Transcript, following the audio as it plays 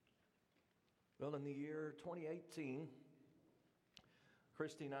Well, in the year 2018,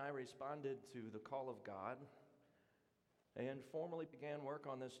 Christy and I responded to the call of God and formally began work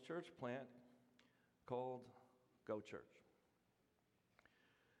on this church plant called Go Church.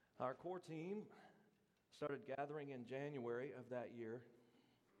 Our core team started gathering in January of that year,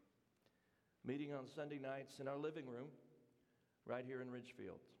 meeting on Sunday nights in our living room right here in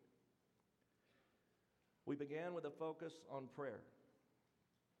Ridgefield. We began with a focus on prayer.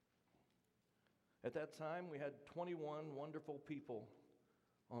 At that time, we had 21 wonderful people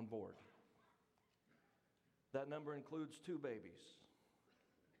on board. That number includes 2 babies.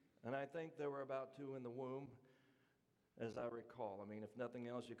 And I think there were about 2 in the womb, as I recall. I mean, if nothing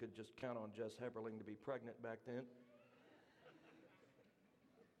else, you could just count on Jess Heberling to be pregnant back then.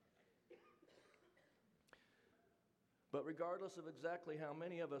 But regardless of exactly how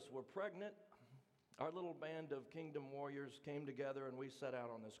many of us were pregnant, our little band of kingdom warriors came together and we set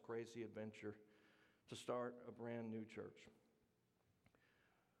out on this crazy adventure to start a brand new church.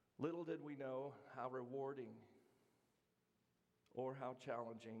 Little did we know how rewarding or how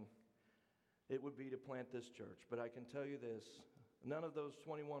challenging it would be to plant this church. But I can tell you this, none of those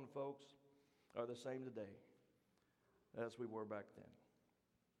 21 folks are the same today as we were back then.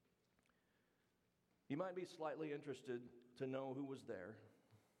 You might be slightly interested to know who was there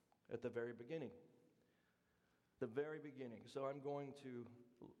at the very beginning. The very beginning. So I'm going to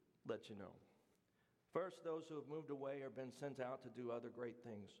let you know. First, those who have moved away or been sent out to do other great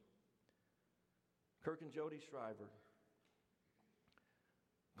things. Kirk and Jody Shriver,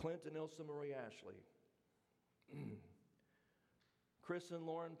 Clint and Ilsa Marie Ashley, Chris and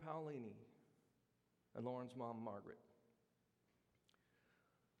Lauren Paolini, and Lauren's mom, Margaret.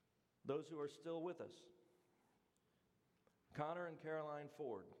 Those who are still with us, Connor and Caroline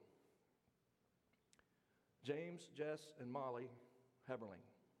Ford, James, Jess, and Molly Heberling,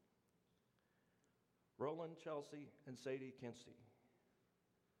 Roland, Chelsea, and Sadie Kinsey,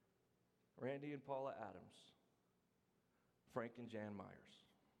 Randy and Paula Adams, Frank and Jan Myers.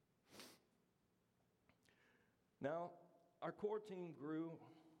 Now, our core team grew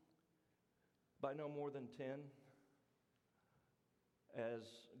by no more than 10, as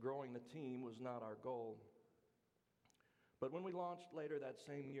growing the team was not our goal. But when we launched later that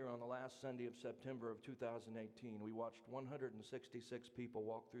same year on the last Sunday of September of 2018, we watched 166 people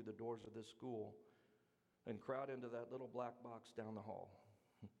walk through the doors of this school and crowd into that little black box down the hall.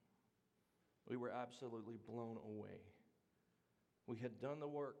 We were absolutely blown away. We had done the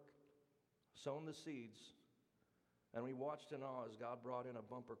work, sown the seeds, and we watched in awe as God brought in a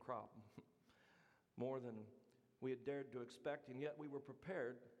bumper crop, more than we had dared to expect, and yet we were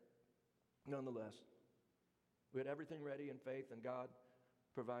prepared nonetheless. We had everything ready in faith, and God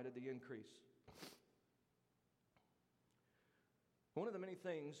provided the increase. One of the many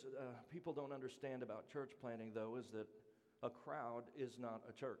things people don't understand about church planting, though, is that a crowd is not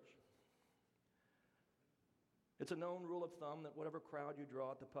a church. It's a known rule of thumb that whatever crowd you draw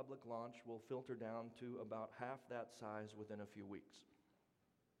at the public launch will filter down to about half that size within a few weeks.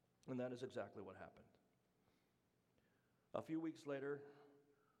 And that is exactly what happened. A few weeks later,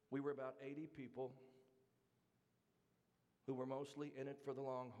 we were about 80 people who were mostly in it for the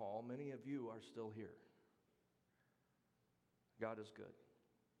long haul. Many of you are still here. God is good.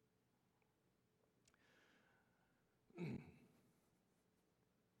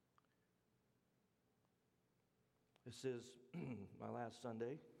 This is my last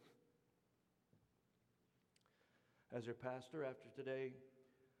Sunday as your pastor. After today,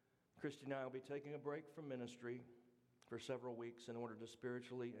 Christy and I will be taking a break from ministry for several weeks in order to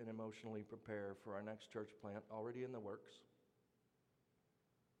spiritually and emotionally prepare for our next church plant, already in the works.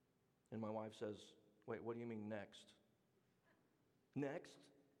 And my wife says, "Wait, what do you mean next?" Next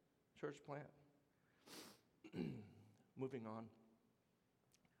church plant? Moving on.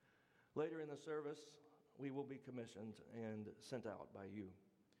 Later in the service, we will be commissioned and sent out by you,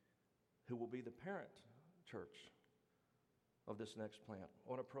 who will be the parent church of this next plant.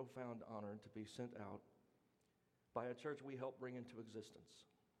 What a profound honor to be sent out by a church we helped bring into existence.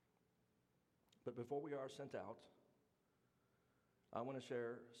 But before we are sent out, I want to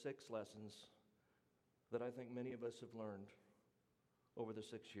share 6 lessons that I think many of us have learned over the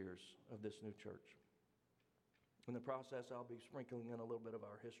 6 years of this new church. In the process, I'll be sprinkling in a little bit of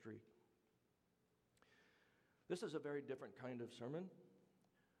our history. This is a very different kind of sermon,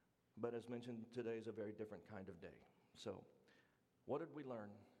 but as mentioned, today is a very different kind of day. So, what did we learn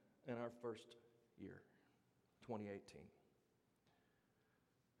in our first year, 2018?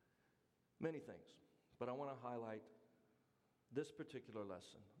 Many things, but I want to highlight this particular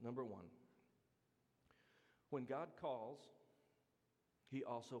lesson. Number 1, when God calls, He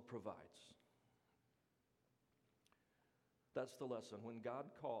also provides. That's the lesson. When God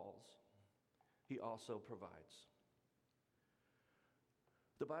calls, He also provides.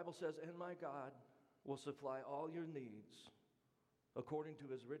 The Bible says, "And my God will supply all your needs according to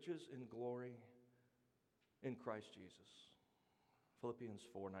His riches in glory in Christ Jesus." Philippians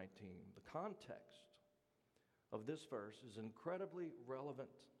 4:19. The context of this verse is incredibly relevant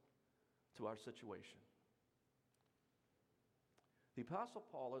to our situation. The Apostle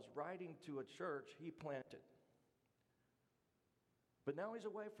Paul is writing to a church he planted. But now he's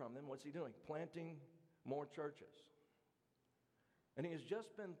away from them. What's he doing? Planting more churches. And he has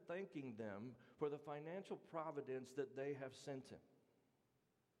just been thanking them for the financial providence that they have sent him.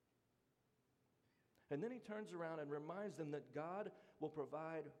 And then he turns around and reminds them that God will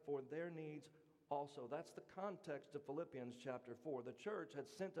provide for their needs also. That's the context of Philippians chapter 4. The church had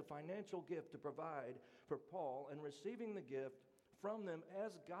sent a financial gift to provide for Paul, and receiving the gift from them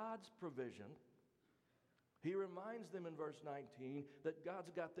as God's provision, he reminds them in verse 19 that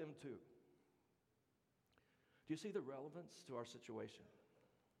God's got them too. Do you see the relevance to our situation?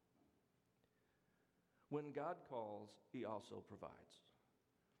 When God calls, He also provides.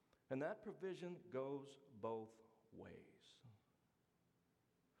 And that provision goes both ways.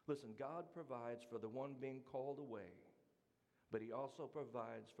 Listen, God provides for the one being called away, but He also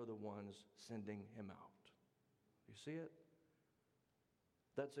provides for the ones sending him out. You see it?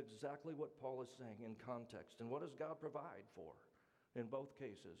 That's exactly what Paul is saying in context. And what does God provide for? In both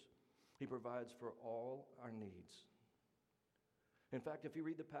cases, He provides for all our needs. In fact, if you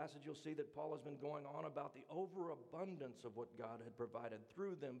read the passage, you'll see that Paul has been going on about the overabundance of what God had provided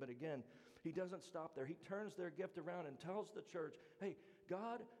through them. But again, he doesn't stop there. He turns their gift around and tells the church, hey,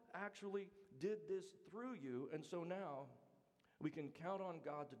 God actually did this through you, and so now we can count on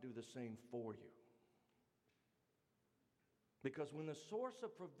God to do the same for you. Because when the source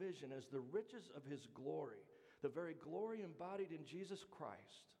of provision is the riches of His glory, the very glory embodied in Jesus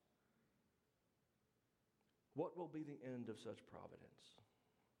Christ, what will be the end of such providence?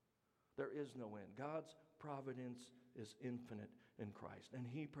 There is no end. God's providence is infinite in Christ, and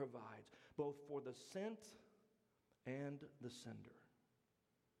He provides both for the sent and the sender.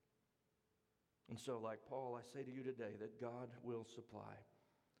 And so, like Paul, I say to you today that God will supply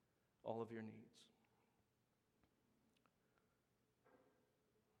all of your needs.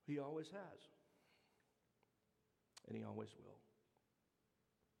 He always has, and He always will.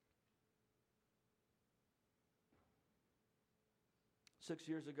 Six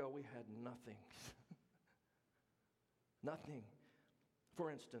years ago, we had nothing. Nothing. For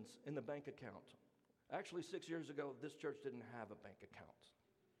instance, in the bank account. Actually, 6 years ago, this church didn't have a bank account.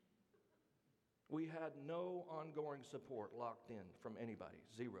 We had no ongoing support locked in from anybody.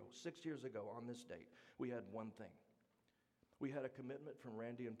 Zero. 6 years ago, on this date, we had one thing. We had a commitment from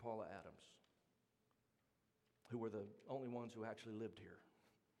Randy and Paula Adams, who were the only ones who actually lived here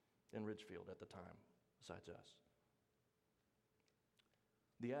in Ridgefield at the time, besides us.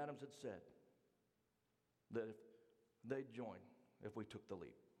 The Adams had said that if they'd join if we took the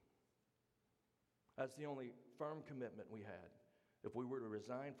leap. That's the only firm commitment we had. If we were to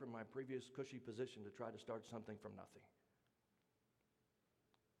resign from my previous cushy position to try to start something from nothing.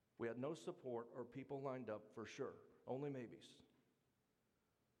 We had no support or people lined up for sure, only maybes.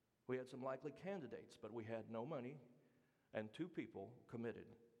 We had some likely candidates, but we had no money and 2 people committed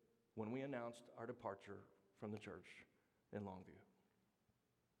when we announced our departure from the church in Longview.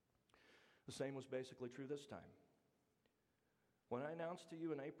 The same was basically true this time. When I announced to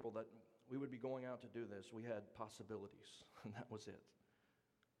you in April that we would be going out to do this, we had possibilities, and that was it.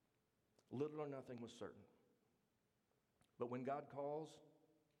 Little or nothing was certain. But when God calls,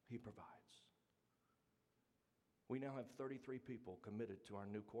 He provides. We now have 33 people committed to our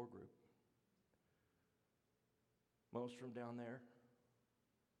new core group. Most from down there.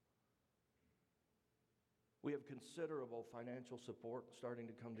 We have considerable financial support starting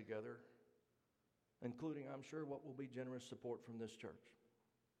to come together, including, I'm sure, what will be generous support from this church,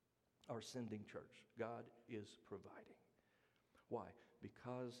 our sending church. God is providing. Why?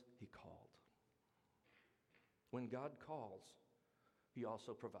 Because He called. When God calls, He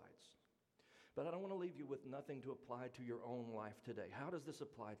also provides. But I don't want to leave you with nothing to apply to your own life today. How does this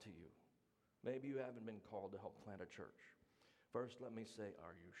apply to you? Maybe you haven't been called to help plant a church. First, let me say,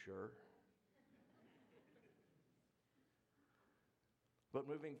 are you sure? But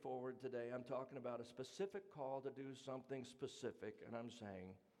moving forward today, I'm talking about a specific call to do something specific, and I'm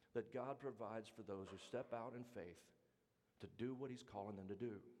saying that God provides for those who step out in faith to do what He's calling them to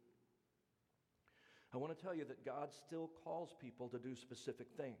do. I want to tell you that God still calls people to do specific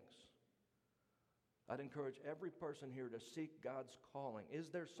things. I'd encourage every person here to seek God's calling. Is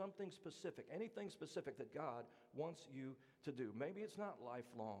there something specific, anything specific that God wants you to do? Maybe it's not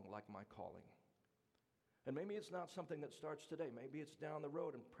lifelong like my calling. And maybe it's not something that starts today. Maybe it's down the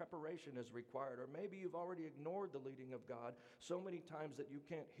road and preparation is required. Or maybe you've already ignored the leading of God so many times that you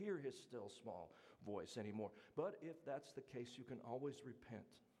can't hear his still small voice anymore. But if that's the case, you can always repent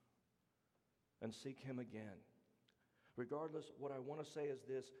and seek him again. Regardless, what I want to say is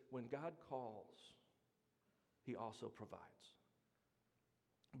this: when God calls, he also provides.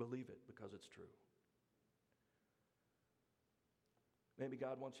 Believe it, because it's true. Maybe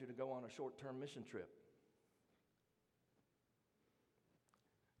God wants you to go on a short-term mission trip.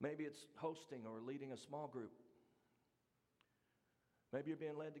 Maybe it's hosting or leading a small group. Maybe you're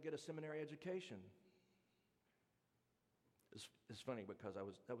being led to get a seminary education. It's funny because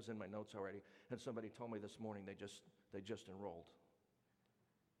that was in my notes already, and somebody told me this morning they just enrolled.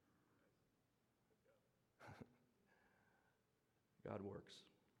 God works.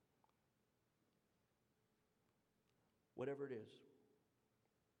 Whatever it is.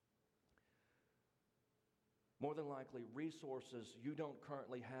 More than likely, resources you don't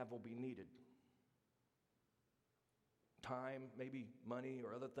currently have will be needed. Time, maybe money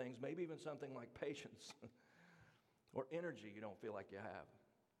or other things, maybe even something like patience or energy you don't feel like you have.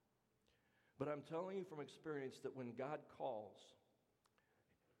 But I'm telling you from experience that when God calls,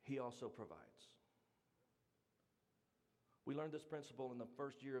 he also provides. We learned this principle in the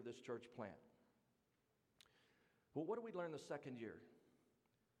first year of this church plant. Well, what did we learn the second year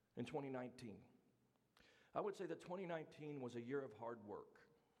in 2019? I would say that 2019 was a year of hard work.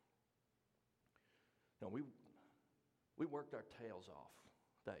 No, we worked our tails off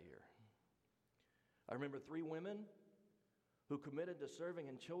that year. I remember 3 women who committed to serving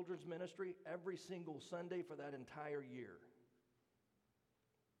in children's ministry every single Sunday for that entire year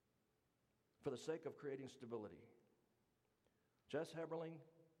for the sake of creating stability. Jess Heberling,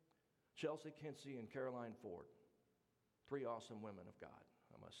 Chelsea Kinsey, and Caroline Ford. 3 awesome women of God,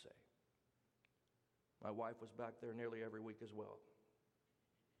 I must say. My wife was back there nearly every week as well.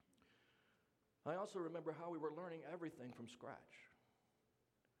 I also remember how we were learning everything from scratch,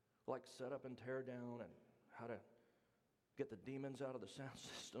 like set up and tear down and how to get the demons out of the sound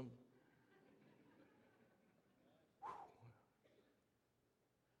system.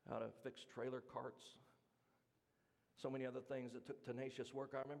 How to fix trailer carts. So many other things that took tenacious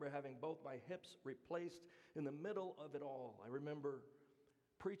work. I remember having both my hips replaced in the middle of it all. I remember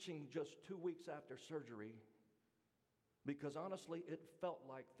preaching just 2 weeks after surgery because honestly, it felt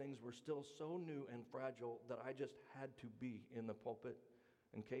like things were still so new and fragile that I just had to be in the pulpit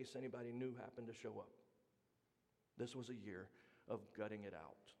in case anybody new happened to show up. This was a year of gutting it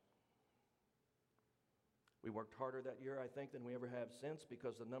out. We worked harder that year, I think, than we ever have since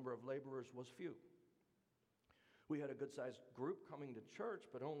because the number of laborers was few. We had a good-sized group coming to church,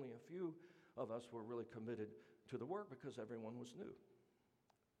 but only a few of us were really committed to the work because everyone was new.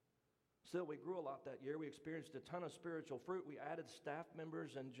 Still, we grew a lot that year. We experienced a ton of spiritual fruit. We added staff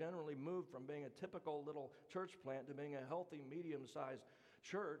members and generally moved from being a typical little church plant to being a healthy, medium-sized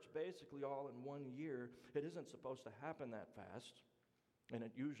church, basically all in 1 year. It isn't supposed to happen that fast, and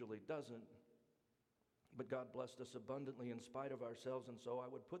it usually doesn't. But God blessed us abundantly in spite of ourselves, and so I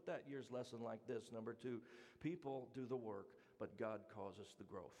would put that year's lesson like this. Number 2, people do the work, but God causes the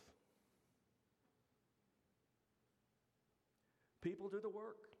growth. People do the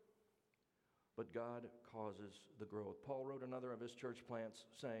work, but God causes the growth. Paul wrote another of his church plants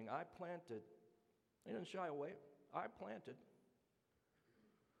saying, I planted. He didn't shy away. I planted.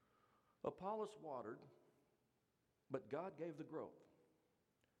 Apollos watered, but God gave the growth.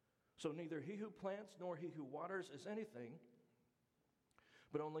 So neither he who plants nor he who waters is anything,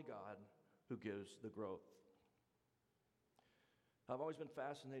 but only God who gives the growth. I've always been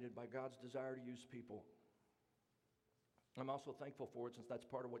fascinated by God's desire to use people. I'm also thankful for it since that's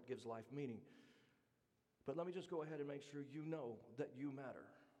part of what gives life meaning. But let me just go ahead and make sure you know that you matter.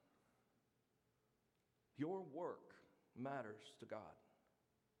 Your work matters to God.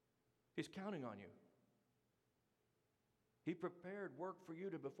 He's counting on you. He prepared work for you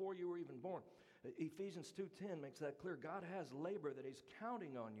before you were even born. Ephesians 2:10 makes that clear. God has labor that he's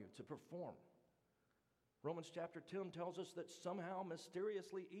counting on you to perform. Romans chapter 10 tells us that somehow,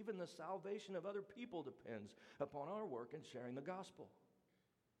 mysteriously, even the salvation of other people depends upon our work in sharing the gospel.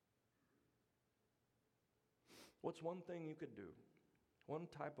 What's one thing you could do? One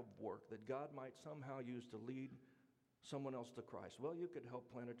type of work that God might somehow use to lead someone else to Christ? Well, you could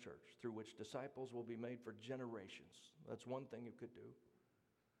help plant a church through which disciples will be made for generations. That's one thing you could do.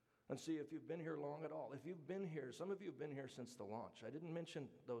 And see if you've been here long at all. If you've been here, some of you have been here since the launch. I didn't mention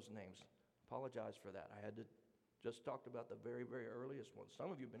those names. Apologize for that. I had to just talked about the very, very earliest ones.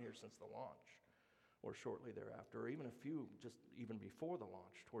 Some of you have been here since the launch or shortly thereafter, or even a few just even before the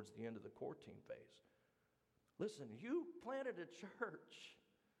launch, towards the end of the core team phase. Listen, you planted a church.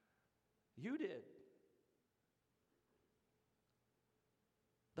 You did.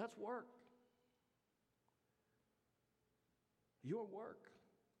 That's work. Your work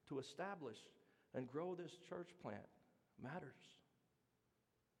to establish and grow this church plant matters.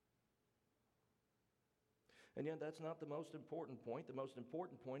 And yet that's not the most important point. The most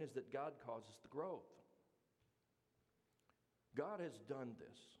important point is that God causes the growth. God has done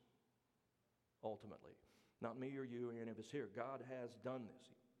this, ultimately. Not me or you or any of us here. God has done this.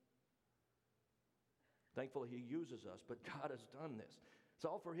 Thankfully, He uses us, but God has done this. It's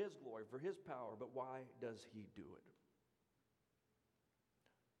all for His glory, for His power, but why does He do it?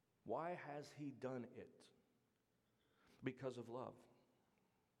 Why has He done it? Because of love.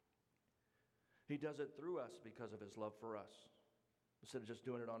 He does it through us because of His love for us, instead of just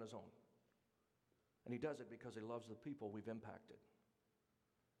doing it on His own. And He does it because He loves the people we've impacted.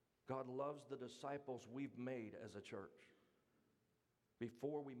 God loves the disciples we've made as a church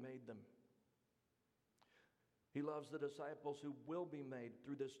before we made them. He loves the disciples who will be made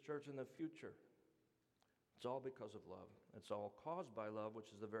through this church in the future. It's all because of love. It's all caused by love, which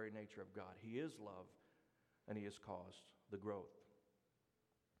is the very nature of God. He is love, and He has caused the growth.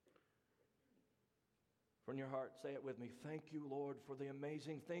 From your heart, say it with me. Thank you, Lord, for the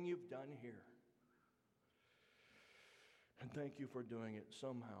amazing thing you've done here. And thank you for doing it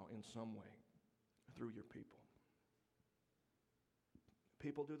somehow, in some way, through your people.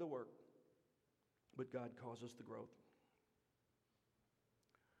 People do the work, but God causes the growth.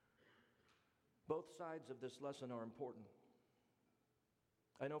 Both sides of this lesson are important.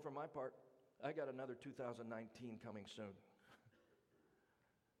 I know for my part, I got another 2019 coming soon.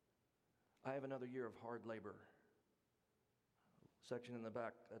 I have another year of hard labor. Section in the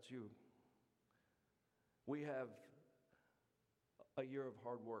back, that's you. We have a year of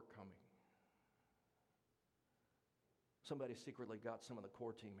hard work coming. Somebody secretly got some of the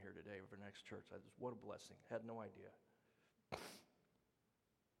core team here today for next church. What a blessing. Had no idea.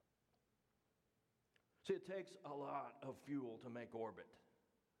 See, it takes a lot of fuel to make orbit.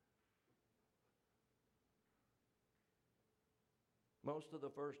 Most of the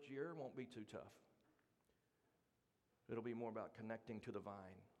first year won't be too tough. It'll be more about connecting to the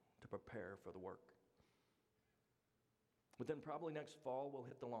vine to prepare for the work. But then probably next fall we'll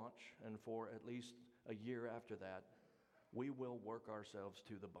hit the launch, and for at least a year after that, we will work ourselves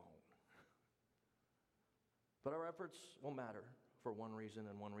to the bone. But our efforts will matter for one reason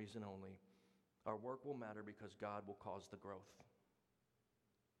and one reason only. Our work will matter because God will cause the growth.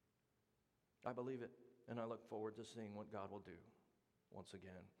 I believe it, and I look forward to seeing what God will do once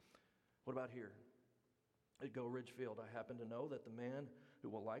again. What about here? At Go Ridgefield, I happen to know that the man who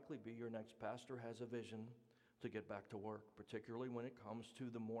will likely be your next pastor has a vision to get back to work, particularly when it comes to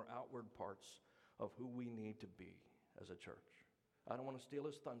the more outward parts of who we need to be as a church. I don't want to steal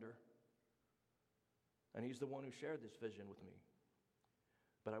his thunder, and he's the one who shared this vision with me.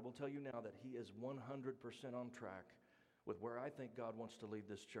 But I will tell you now that he is 100% on track with where I think God wants to lead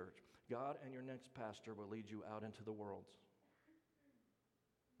this church. God and your next pastor will lead you out into the world.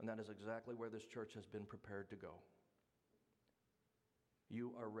 And that is exactly where this church has been prepared to go.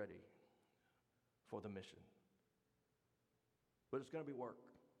 You are ready for the mission. But it's going to be work.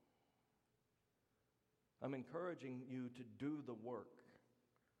 I'm encouraging you to do the work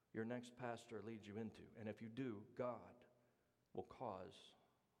your next pastor leads you into. And if you do, God will cause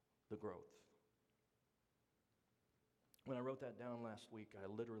the growth. When I wrote that down last week, I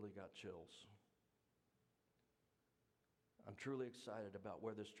literally got chills. I'm truly excited about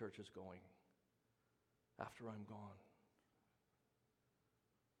where this church is going after I'm gone.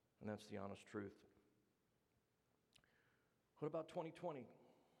 And that's the honest truth. What about 2020?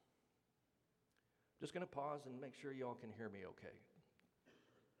 Just going to pause and make sure y'all can hear me okay.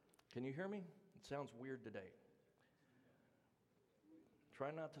 Can you hear me? It sounds weird today. Try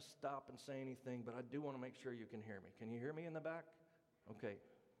not to stop and say anything, but I do want to make sure you can hear me. Can you hear me in the back? Okay.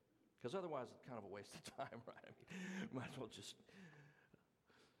 Because otherwise it's kind of a waste of time, right? I mean, might as well just...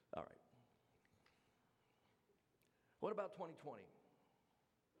 All right. What about 2020?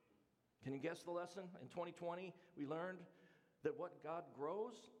 Can you guess the lesson? In 2020, we learned that what God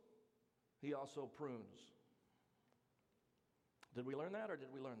grows, He also prunes. Did we learn that, or did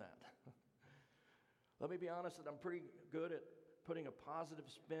we learn that? Let me be honest that I'm pretty good at putting a positive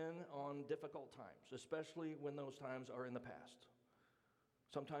spin on difficult times, especially when those times are in the past.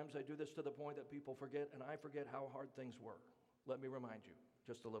 Sometimes I do this to the point that people forget, and I forget how hard things were. Let me remind you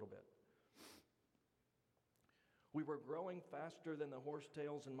just a little bit. We were growing faster than the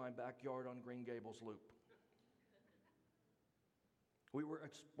horsetails in my backyard on Green Gables Loop. We were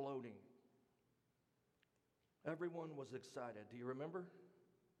exploding. Everyone was excited. Do you remember?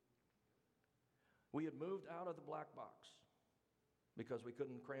 We had moved out of the black box because we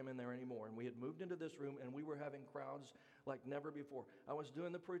couldn't cram in there anymore. And we had moved into this room, and we were having crowds like never before. I was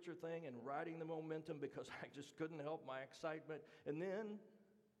doing the preacher thing and riding the momentum because I just couldn't help my excitement. And then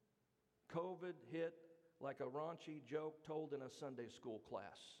COVID hit like a raunchy joke told in a Sunday school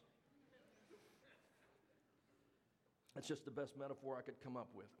class. That's just the best metaphor I could come up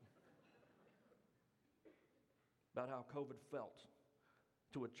with about how COVID felt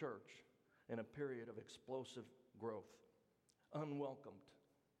to a church in a period of explosive growth. Unwelcomed.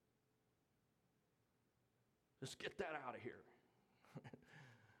 Just get that out of here,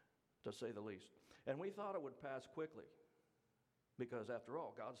 to say the least. And we thought it would pass quickly because, after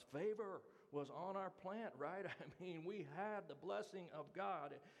all, God's favor was on our plant, right? I mean, we had the blessing of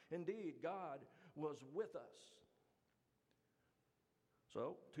God. Indeed, God was with us.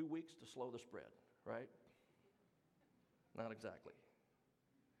 So, 2 weeks to slow the spread, right? Not exactly.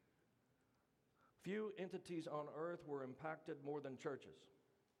 Few entities on earth were impacted more than churches.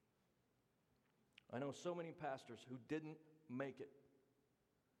 I know so many pastors who didn't make it.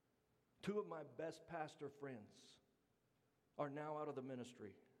 2 of my best pastor friends are now out of the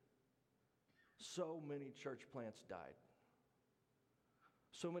ministry. So many church plants died.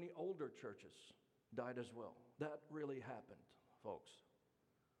 So many older churches died as well. That really happened, folks.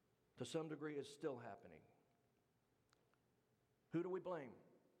 To some degree, it's still happening. Who do we blame?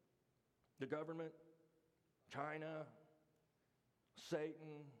 The government, China,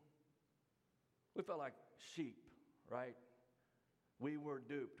 Satan. We felt like sheep, right? We were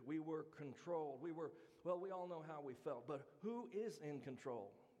duped. We were controlled. We all know how we felt. But who is in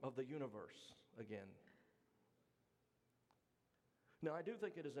control of the universe again? Now, I do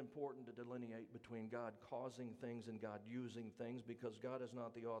think it is important to delineate between God causing things and God using things, because God is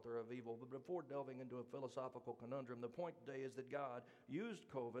not the author of evil. But before delving into a philosophical conundrum, the point today is that God used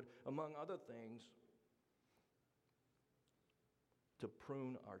COVID, among other things, to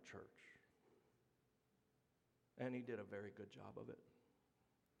prune our church. And He did a very good job of it.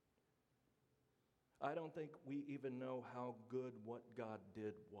 I don't think we even know how good what God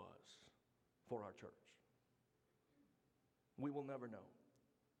did was for our church. We will never know.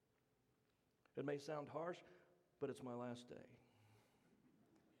 It may sound harsh, but it's my last day.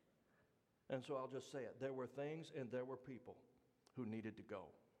 And so I'll just say it. There were things and there were people who needed to go.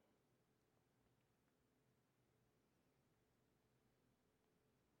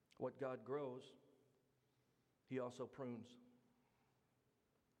 What God grows, He also prunes.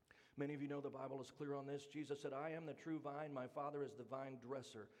 Many of you know the Bible is clear on this. Jesus said, I am the true vine, my Father is the vine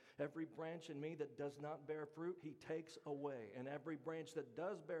dresser. Every branch in me that does not bear fruit, He takes away. And every branch that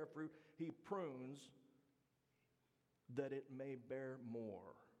does bear fruit, He prunes that it may bear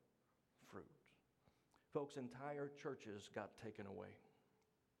more fruit. Folks, entire churches got taken away,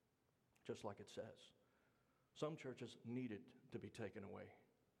 just like it says. Some churches needed to be taken away.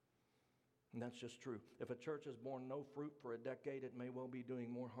 And that's just true. If a church has borne no fruit for a decade, it may well be doing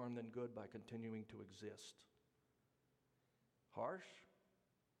more harm than good by continuing to exist. Harsh?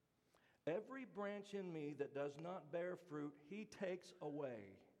 Every branch in me that does not bear fruit, He takes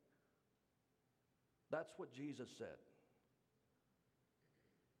away. That's what Jesus said.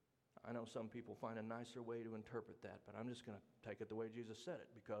 I know some people find a nicer way to interpret that, but I'm just going to take it the way Jesus said it,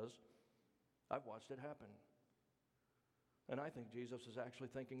 because I've watched it happen. And I think Jesus is actually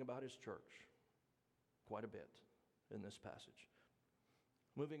thinking about His church quite a bit in this passage.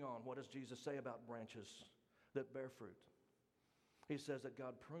 Moving on, what does Jesus say about branches that bear fruit? He says that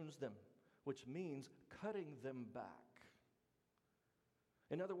God prunes them, which means cutting them back.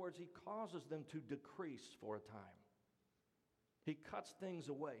 In other words, He causes them to decrease for a time. He cuts things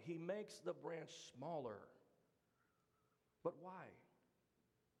away. He makes the branch smaller. But why?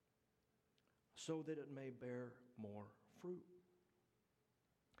 So that it may bear more fruit.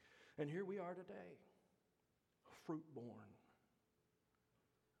 And here we are today, fruit born.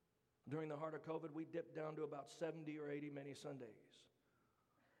 During the heart of COVID, we dipped down to about 70 or 80 many Sundays.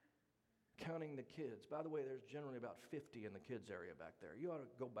 Counting the kids. By the way, there's generally about 50 in the kids area back there. You ought to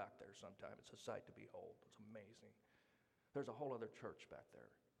go back there sometime. It's a sight to behold. It's amazing. There's a whole other church back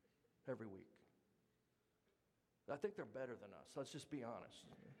there every week. I think they're better than us. Let's just be honest.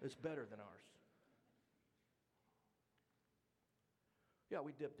 It's better than ours. Yeah,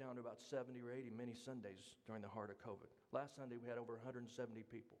 we dipped down to about 70 or 80 many Sundays during the heart of COVID. Last Sunday, we had over 170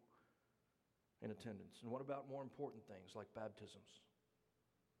 people in attendance. And what about more important things like baptisms?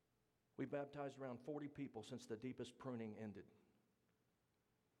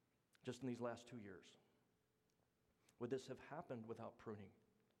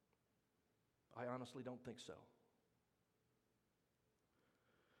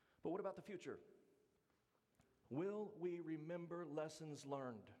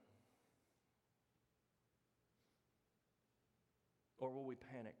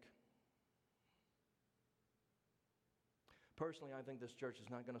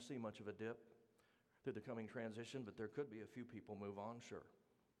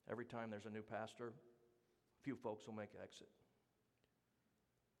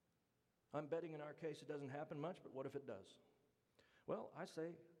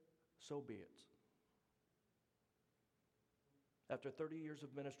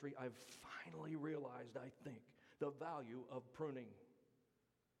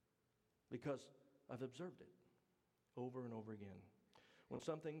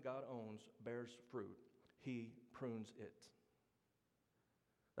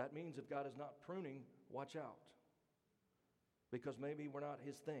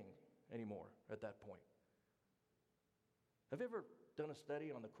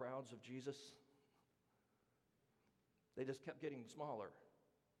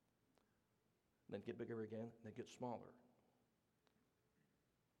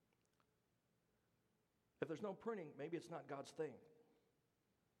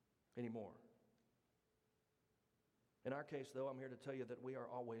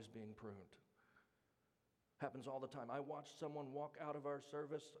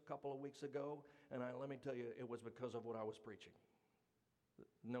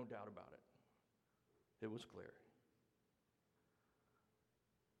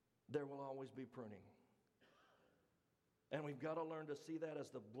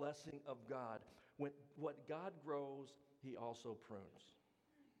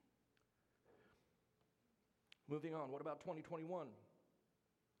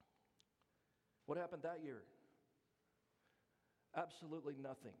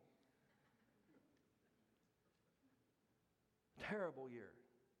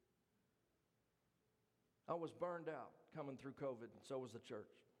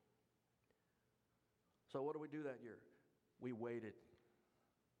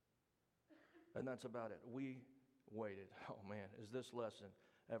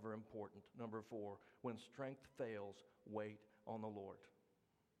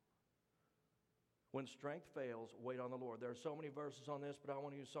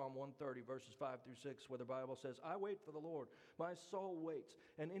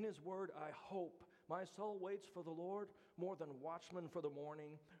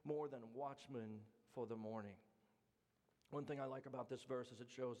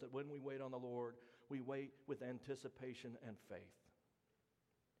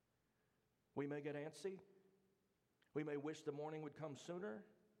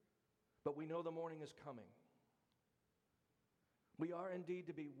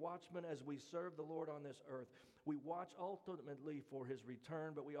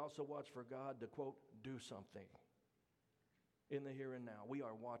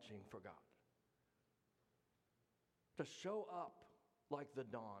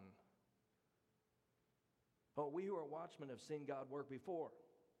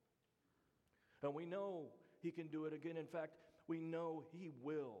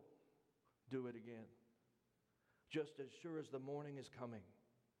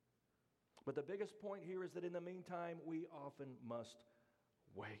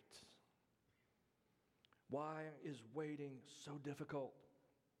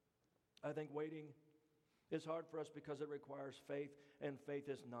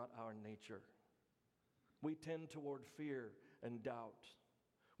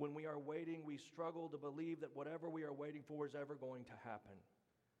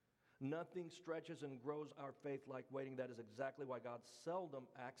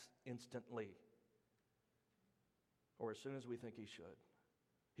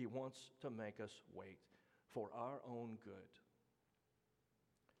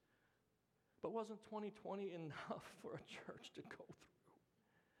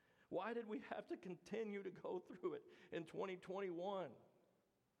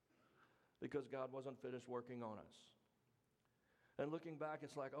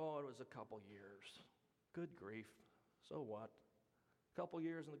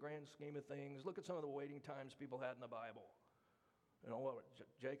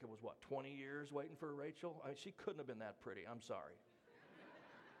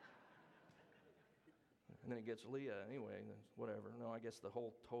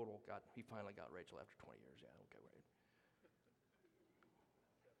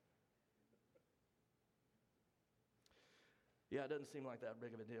 Yeah, it doesn't seem like that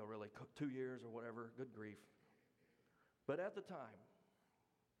big of a deal, really. 2 years or whatever, good grief. But at the time,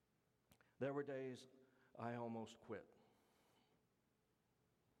 there were days I almost quit.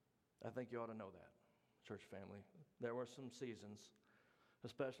 I think you ought to know that, church family. There were some seasons,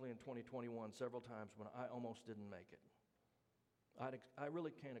 especially in 2021, several times when I almost didn't make it. I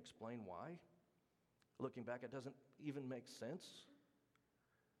really can't explain why. Looking back, it doesn't even make sense.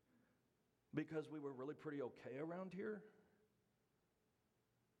 Because we were really pretty okay around here.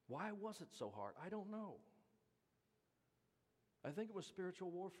 Why was it so hard? I don't know. I think it was spiritual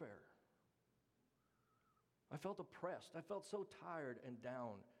warfare. I felt oppressed. I felt so tired and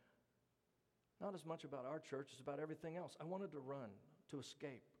down. Not as much about our church as about everything else. I wanted to run, to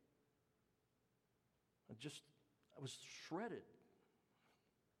escape. I was shredded.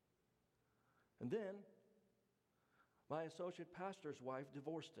 And then, my associate pastor's wife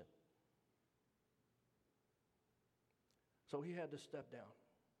divorced him. So he had to step down.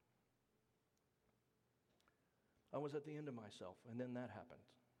 I was at the end of myself, and then that happened.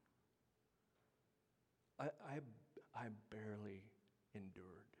 I barely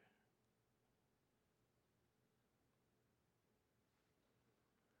endured.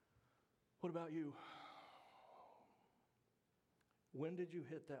 What about you? When did you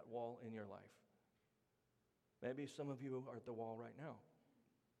hit that wall in your life? Maybe some of you are at the wall right now.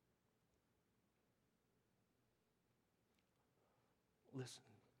 Listen.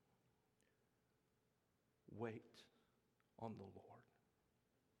 Wait on the Lord.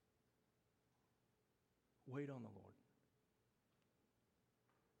 Wait on the Lord.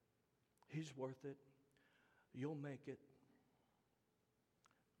 He's worth it. You'll make it.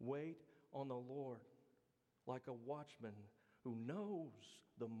 Wait on the Lord like a watchman who knows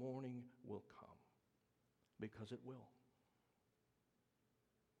the morning will come, because it will.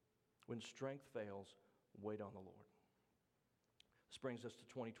 When strength fails, wait on the Lord. This brings us to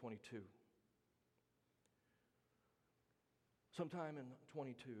 2022. Sometime in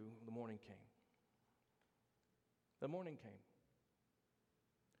 22, the morning came. The morning came.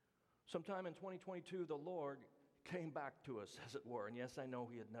 Sometime in 2022, the Lord came back to us, as it were. And yes, I know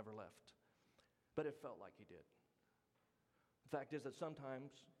He had never left, but it felt like He did. The fact is that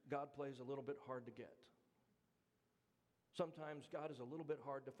sometimes God plays a little bit hard to get. Sometimes God is a little bit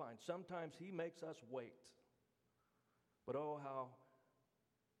hard to find. Sometimes He makes us wait. But oh, how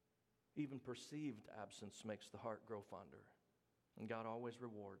even perceived absence makes the heart grow fonder. And God always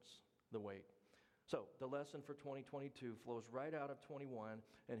rewards the wait. So the lesson for 2022 flows right out of 21,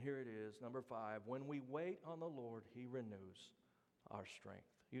 and here it is, number 5. When we wait on the Lord, He renews our strength.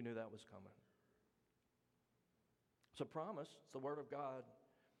 You knew that was coming. It's a promise. It's the Word of God.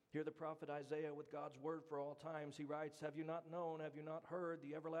 Hear the prophet Isaiah with God's word for all times. He writes, "Have you not known, have you not heard,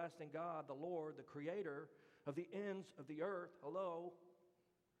 the everlasting God, the Lord, the Creator of the ends of the earth?" Hello.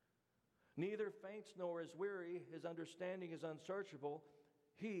 "Neither faints nor is weary. His understanding is unsearchable.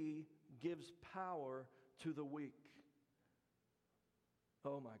 He gives power to the weak."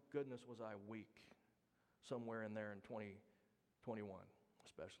 Oh my goodness, was I weak somewhere in there in 2021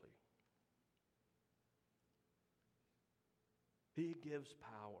 especially. He gives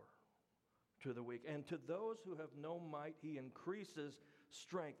power to the weak. And to those who have no might, He increases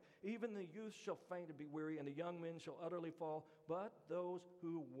strength. Even the youth shall faint and be weary, and the young men shall utterly fall. But those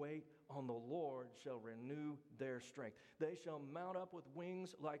who wait on the Lord shall renew their strength. They shall mount up with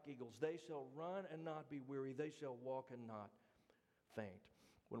wings like eagles. They shall run and not be weary. They shall walk and not faint.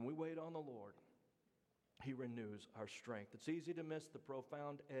 When we wait on the Lord, He renews our strength. It's easy to miss the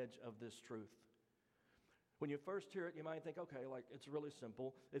profound edge of this truth. When you first hear it, you might think, okay, like it's really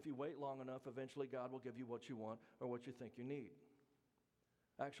simple. If you wait long enough, eventually God will give you what you want or what you think you need.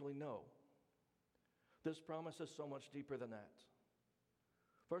 Actually, no. This promise is so much deeper than that.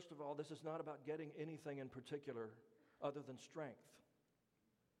 First of all, this is not about getting anything in particular other than strength.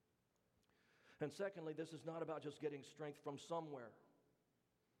 And secondly, this is not about just getting strength from somewhere,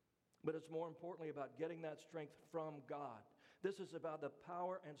 but it's more importantly about getting that strength from God. This is about the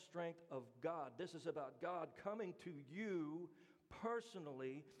power and strength of God. This is about God coming to you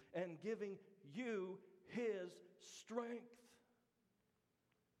personally and giving you His strength.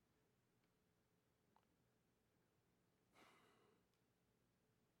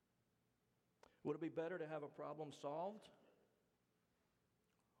 Would it be better to have a problem solved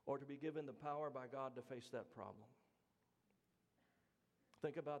or to be given the power by God to face that problem?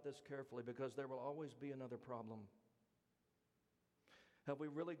 Think about this carefully, because there will always be another problem. Have we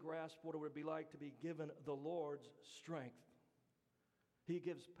really grasped what it would be like to be given the Lord's strength? He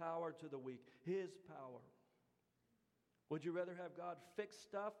gives power to the weak, His power. Would you rather have God fix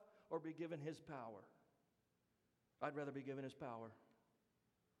stuff or be given His power? I'd rather be given His power.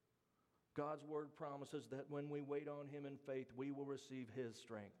 God's Word promises that when we wait on Him in faith, we will receive His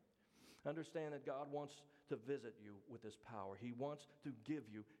strength. Understand that God wants to visit you with His power. He wants to give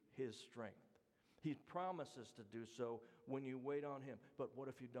you His strength. He promises to do so when you wait on Him. But what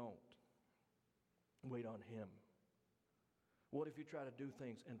if you don't? Wait on Him. What if you try to do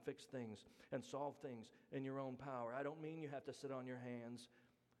things and fix things and solve things in your own power? I don't mean you have to sit on your hands.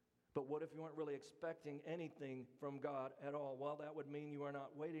 But what if you aren't really expecting anything from God at all? Well, that would mean you are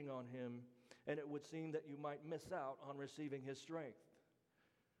not waiting on Him, and it would seem that you might miss out on receiving His strength.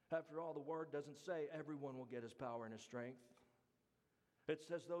 After all, the Word doesn't say everyone will get His power and His strength. It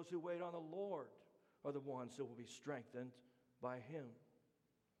says those who wait on the Lord are the ones who will be strengthened by Him.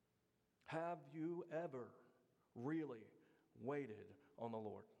 Have you ever really waited on the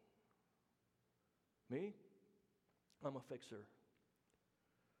Lord? Me? I'm a fixer.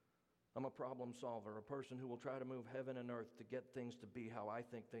 I'm a problem solver, a person who will try to move heaven and earth to get things to be how I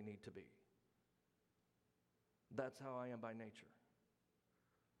think they need to be. That's how I am by nature.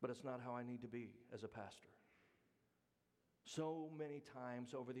 But it's not how I need to be as a pastor. So many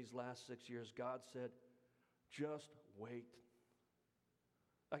times over these last 6 years, God said, just wait.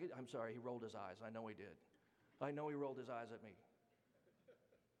 I'm sorry, He rolled His eyes. I know He did. I know He rolled His eyes at me.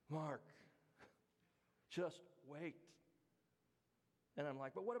 Mark, just wait. And I'm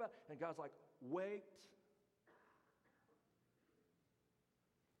like, but what about? And God's like, wait.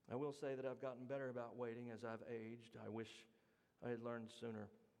 I will say that I've gotten better about waiting as I've aged. I wish I had learned sooner.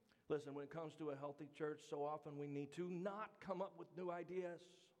 Listen, when it comes to a healthy church, so often we need to not come up with new ideas,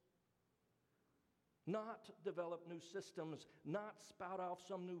 not develop new systems, not spout off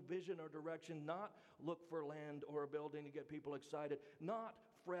some new vision or direction, not look for land or a building to get people excited, not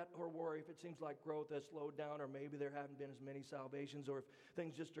fret or worry if it seems like growth has slowed down or maybe there haven't been as many salvations or if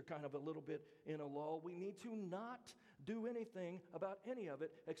things just are kind of a little bit in a lull. We need to not do anything about any of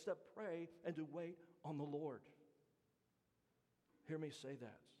it except pray and to wait on the Lord. Hear me say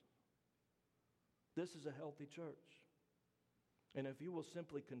that. This is a healthy church. And if you will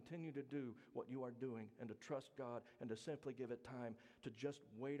simply continue to do what you are doing and to trust God and to simply give it time to just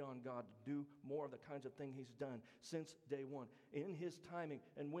wait on God to do more of the kinds of things He's done since day one, in His timing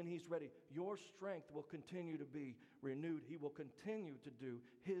and when He's ready, your strength will continue to be renewed. He will continue to do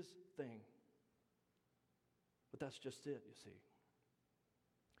His thing. But that's just it, you see.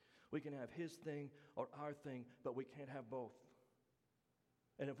 We can have His thing or our thing, but we can't have both.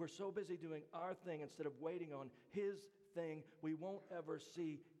 And if we're so busy doing our thing instead of waiting on His thing, we won't ever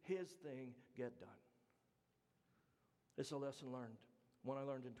see His thing get done. It's a lesson learned, one I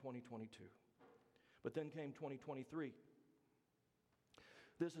learned in 2022. But then came 2023.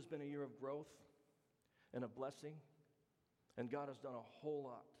 This has been a year of growth and a blessing, and God has done a whole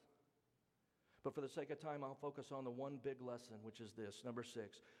lot. But for the sake of time, I'll focus on the one big lesson, which is this. Number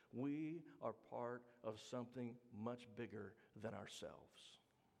 6, we are part of something much bigger than ourselves.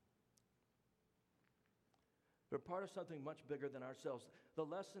 We're part of something much bigger than ourselves. The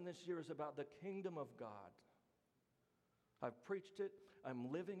lesson this year is about the kingdom of God. I've preached it.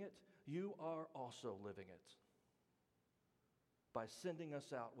 I'm living it. You are also living it by sending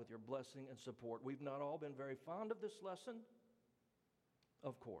us out with your blessing and support. We've not all been very fond of this lesson.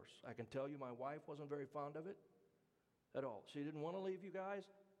 Of course. I can tell you my wife wasn't very fond of it at all. She didn't want to leave you guys.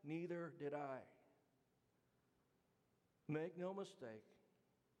 Neither did I. Make no mistake,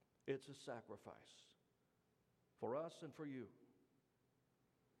 it's a sacrifice for us and for you.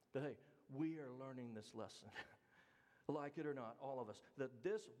 But hey, we are learning this lesson, like it or not, all of us, that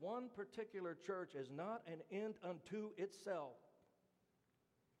this one particular church is not an end unto itself.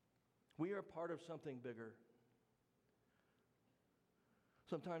 We are part of something bigger.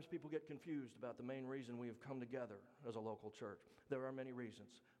 Sometimes people get confused about the main reason we have come together as a local church. There are many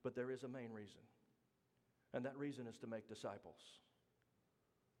reasons, but there is a main reason. And that reason is to make disciples.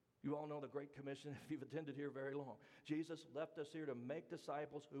 You all know the Great Commission if you've attended here very long. Jesus left us here to make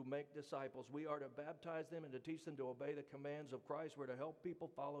disciples who make disciples. We are to baptize them and to teach them to obey the commands of Christ. We're to help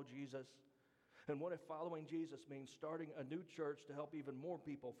people follow Jesus. And what if following Jesus means starting a new church to help even more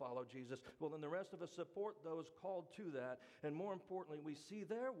people follow Jesus? Well, then the rest of us support those called to that. And more importantly, we see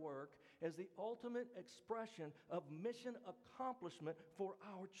their work as the ultimate expression of mission accomplishment for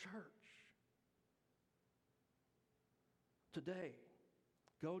our church. Today,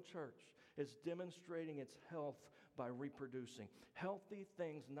 Go Church is demonstrating its health by reproducing. Healthy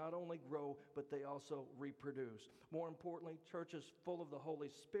things not only grow, but they also reproduce. More importantly, churches full of the Holy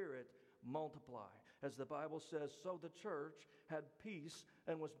Spirit multiply. As the Bible says, so the church had peace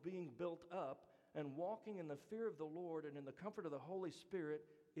and was being built up, and walking in the fear of the Lord and in the comfort of the Holy Spirit,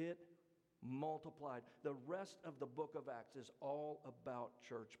 it multiplied. The rest of the book of Acts is all about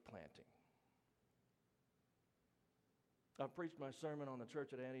church planting. I preached my sermon on the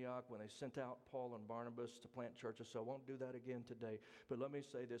church at Antioch when they sent out Paul and Barnabas to plant churches, so I won't do that again today. But let me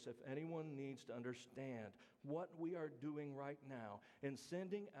say this, if anyone needs to understand what we are doing right now in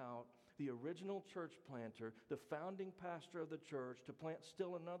sending out the original church planter, the founding pastor of the church, to plant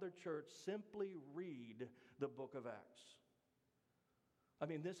still another church, simply read the book of Acts. I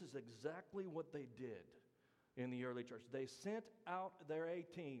mean, this is exactly what they did in the early church. They sent out their A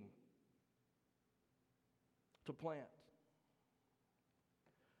team to plant.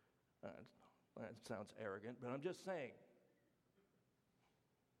 That sounds arrogant, but I'm just saying.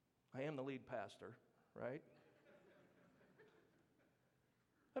 I am the lead pastor, right?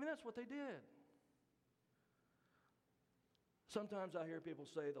 I mean, that's what they did. Sometimes I hear people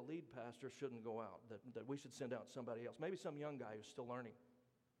say the lead pastor shouldn't go out, that we should send out somebody else, maybe some young guy who's still learning.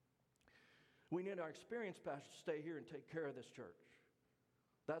 We need our experienced pastor to stay here and take care of this church.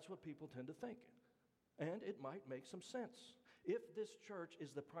 That's what people tend to think. And it might make some sense if this church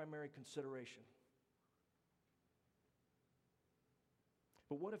is the primary consideration.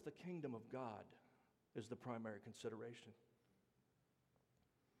 But what if the kingdom of God is the primary consideration?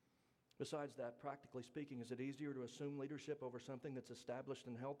 Besides that, practically speaking, is it easier to assume leadership over something that's established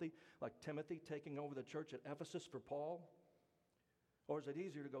and healthy, like Timothy taking over the church at Ephesus for Paul? Or is it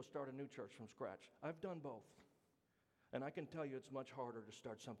easier to go start a new church from scratch? I've done both. And I can tell you it's much harder to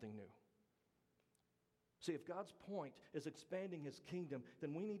start something new. See, if God's point is expanding his kingdom,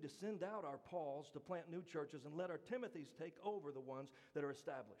 then we need to send out our Pauls to plant new churches and let our Timothys take over the ones that are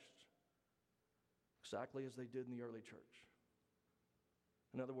established. Exactly as they did in the early church.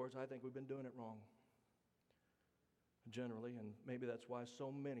 In other words, I think we've been doing it wrong. Generally, and maybe that's why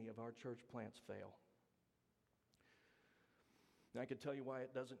so many of our church plants fail. Now, I could tell you why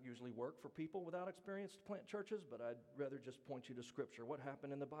it doesn't usually work for people without experience to plant churches, but I'd rather just point you to Scripture. What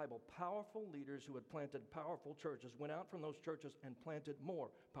happened in the Bible? Powerful leaders who had planted powerful churches went out from those churches and planted more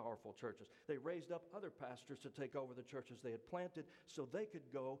powerful churches. They raised up other pastors to take over the churches they had planted so they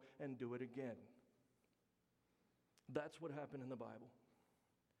could go and do it again. That's what happened in the Bible.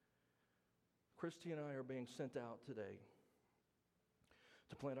 Christy and I are being sent out today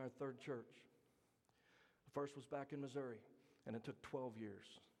to plant our third church. The first was back in Missouri. And it took 12 years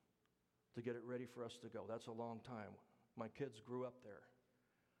to get it ready for us to go. That's a long time. My kids grew up there.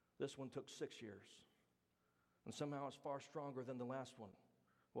 This one took 6 years. And somehow it's far stronger than the last one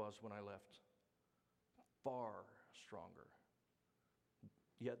was when I left. Far stronger.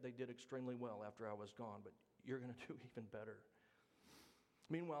 Yet they did extremely well after I was gone, but you're going to do even better.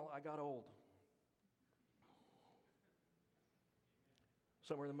 Meanwhile, I got old.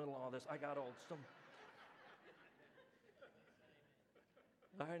 Somewhere in the middle of all this, I got old.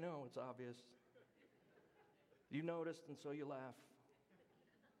 I know, it's obvious. You noticed, and so you laugh.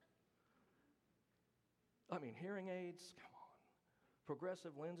 I mean, hearing aids, come on.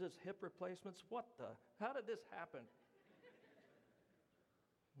 Progressive lenses, hip replacements, how did this happen?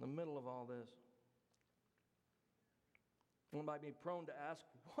 In the middle of all this. One might be prone to ask,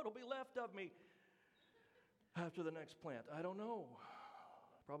 what'll be left of me after the next plant? I don't know.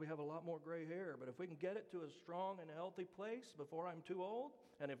 Probably have a lot more gray hair, but if we can get it to a strong and healthy place before I'm too old,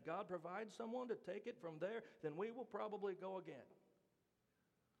 and if God provides someone to take it from there, then we will probably go again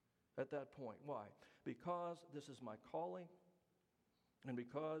at that point. Why? Because this is my calling, and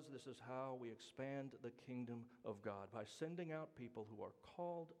because this is how we expand the kingdom of God, by sending out people who are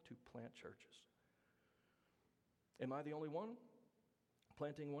called to plant churches. Am I the only one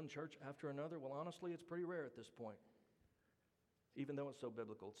planting one church after another? Well, honestly, it's pretty rare at this point. Even though it's so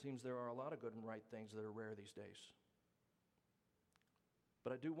biblical, it seems there are a lot of good and right things that are rare these days.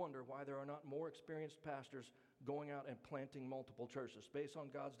 But I do wonder why there are not more experienced pastors going out and planting multiple churches. Based on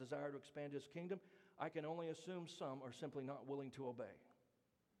God's desire to expand his kingdom, I can only assume some are simply not willing to obey.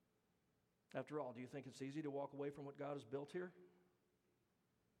 After all, do you think it's easy to walk away from what God has built here?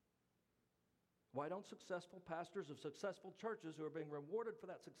 Why don't successful pastors of successful churches who are being rewarded for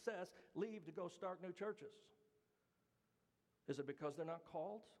that success leave to go start new churches? Is it because they're not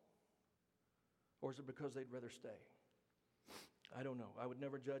called? Or is it because they'd rather stay? I don't know. I would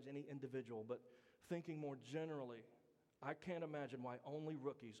never judge any individual, but thinking more generally, I can't imagine why only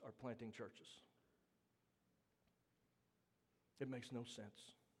rookies are planting churches. It makes no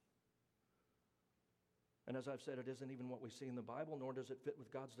sense. And as I've said, it isn't even what we see in the Bible, nor does it fit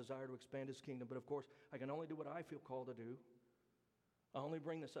with God's desire to expand his kingdom. But of course, I can only do what I feel called to do. I only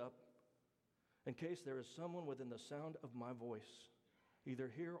bring this up in case there is someone within the sound of my voice, either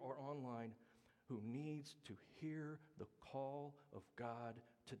here or online, who needs to hear the call of God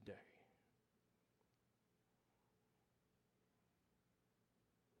today.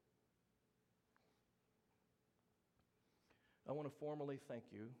 I want to formally thank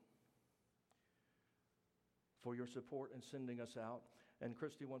you for your support in sending us out, and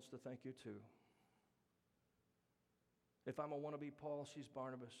Christy wants to thank you too. If I'm a wannabe Paul, she's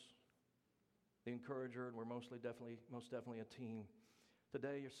Barnabas, the encourager, and we're most definitely a team.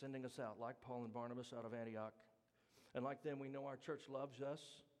 Today, you're sending us out like Paul and Barnabas out of Antioch. And like them, we know our church loves us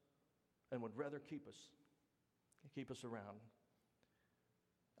and would rather keep us around.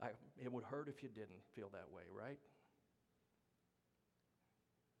 It would hurt if you didn't feel that way, right?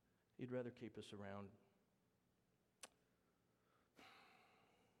 You'd rather keep us around.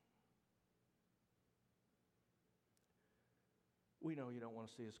 We know you don't want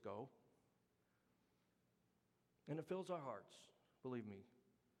to see us go. And it fills our hearts, believe me.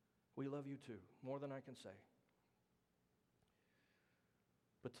 We love you too, more than I can say.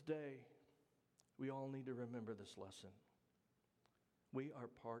 But today, we all need to remember this lesson. We are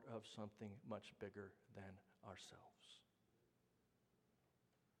part of something much bigger than ourselves.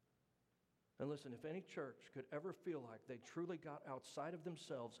 And listen, if any church could ever feel like they truly got outside of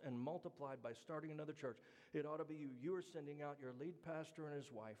themselves and multiplied by starting another church, it ought to be you. You are sending out your lead pastor and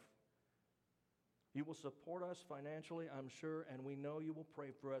his wife. You will support us financially, I'm sure, and we know you will pray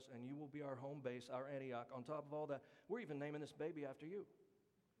for us, and you will be our home base, our Antioch. On top of all that, we're even naming this baby after you.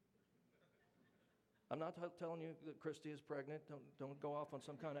 I'm not telling you that Christy is pregnant. Don't go off on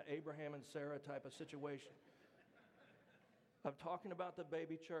some kind of Abraham and Sarah type of situation. I'm talking about the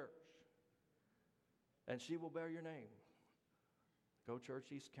baby church. And she will bear your name. Go Church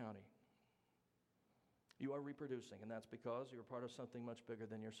East County. You are reproducing, and that's because you're part of something much bigger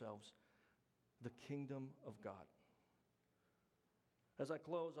than yourselves. The kingdom of God. As I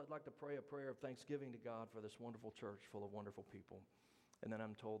close, I'd like to pray a prayer of thanksgiving to God for this wonderful church full of wonderful people. And then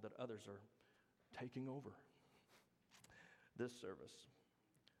I'm told that others are taking over this service.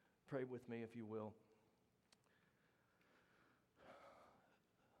 Pray with me if you will.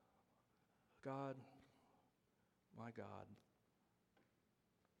 God, my God,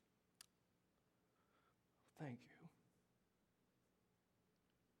 thank you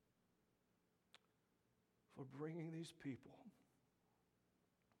for bringing these people,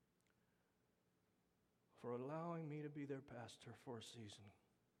 for allowing me to be their pastor for a season,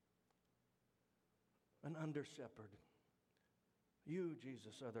 an under-shepherd. You,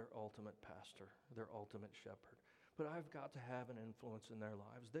 Jesus, are their ultimate pastor, their ultimate shepherd. But I've got to have an influence in their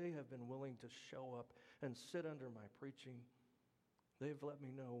lives. They have been willing to show up and sit under my preaching. They've let me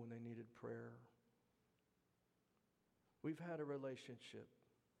know when they needed prayer. We've had a relationship,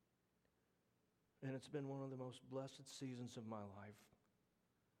 and it's been one of the most blessed seasons of my life.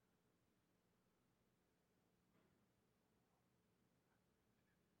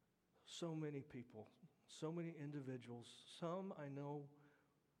 So many people, so many individuals, some I know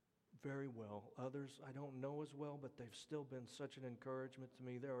very well. Others I don't know as well, but they've still been such an encouragement to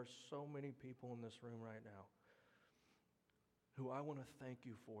me. There are so many people in this room right now who I want to thank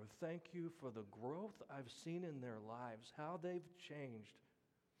you for. Thank you for the growth I've seen in their lives, how they've changed.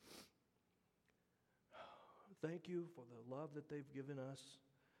 Thank you for the love that they've given us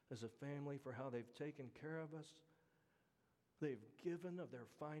as a family, for how they've taken care of us. They've given of their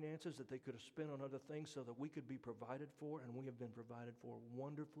finances that they could have spent on other things so that we could be provided for, and we have been provided for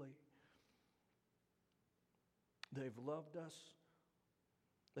wonderfully. They've loved us.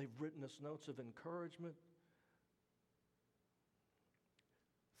 They've written us notes of encouragement.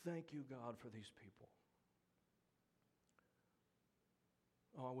 Thank you, God, for these people.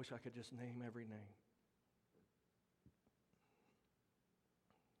 Oh, I wish I could just name every name.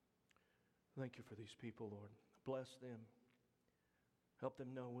 Thank you for these people, Lord. Bless them. Help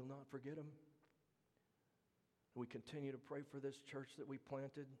them know we'll not forget them. We continue to pray for this church that we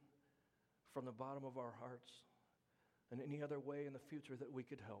planted from the bottom of our hearts, and any other way in the future that we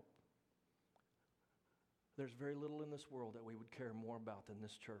could help. There's very little in this world that we would care more about than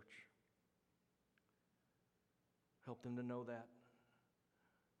this church. Help them to know that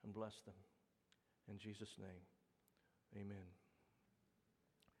and bless them. In Jesus' name, amen.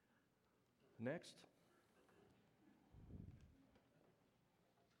 Next.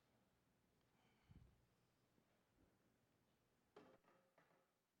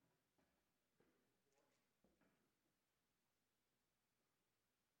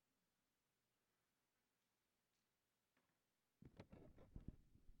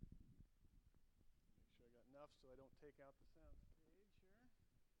 Enough so I don't take out the sound stage here.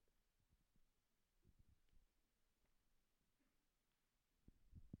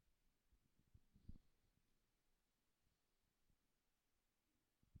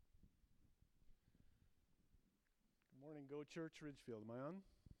 Good morning, Go Church Ridgefield. Am I on?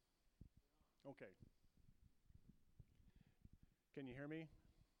 Okay. Can you hear me?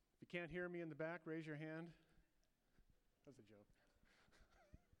 If you can't hear me in the back, raise your hand. That's a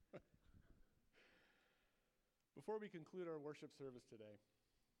joke. Before we conclude our worship service today,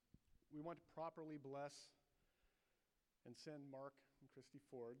 we want to properly bless and send Mark and Christy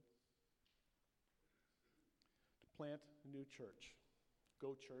Ford to plant a new church,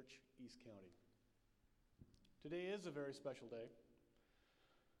 Go Church East County. Today is a very special day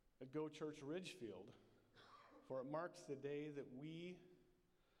at Go Church Ridgefield, for it marks the day that we,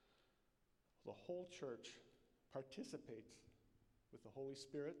 the whole church, participates with the Holy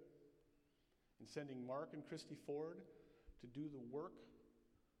Spirit in sending Mark and Christy Ford to do the work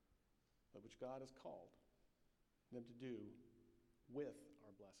that which God has called them to do with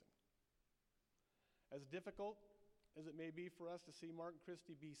our blessing. As difficult as it may be for us to see Mark and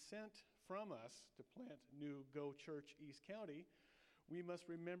Christy be sent from us to plant new Go Church East County, we must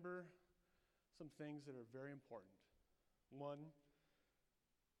remember some things that are very important. One,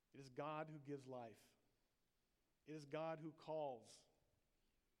 it is God who gives life. It is God who calls.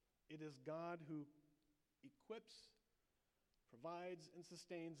 It is God who equips, provides, and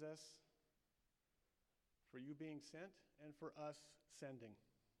sustains us for you being sent and for us sending.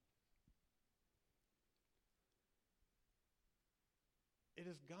 It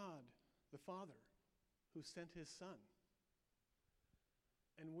is God, the Father, who sent his Son.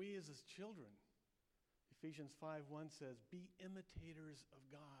 And we as his children, Ephesians 5:1 says, be imitators of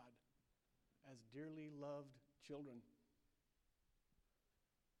God as dearly loved children.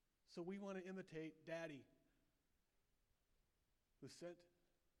 So we want to imitate Daddy, who sent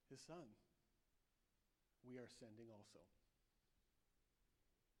his Son. We are sending also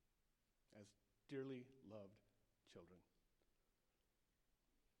as dearly loved children.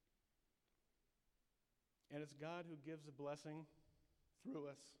 And it's God who gives a blessing through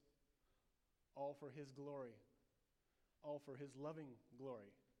us, all for his glory, all for his loving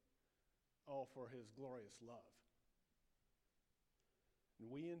glory, all for his glorious love. And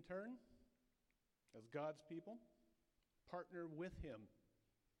we, in turn, as God's people, partner with him.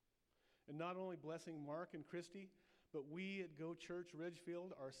 And not only blessing Mark and Christy, but we at Go Church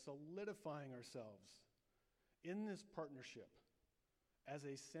Ridgefield are solidifying ourselves in this partnership as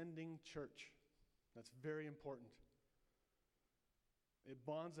a sending church. That's very important. It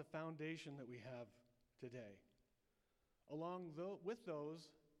bonds a foundation that we have today. With those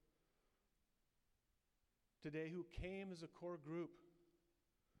today who came as a core group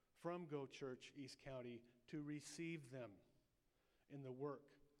from Go Church East County to receive them in the work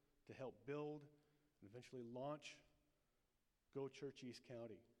to help build and eventually launch Go Church East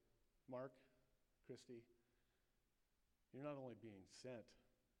County. Mark, Christy, you're not only being sent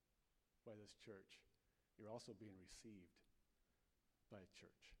by this church, you're also being received by a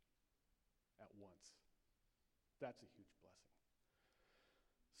church at once. That's a huge blessing.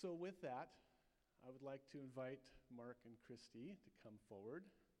 So with that, I would like to invite Mark and Christy to come forward,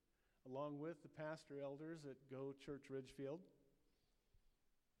 along with the pastor elders at Go Church Ridgefield.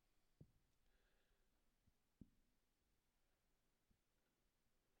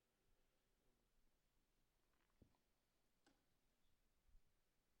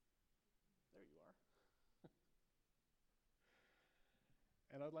 There you are.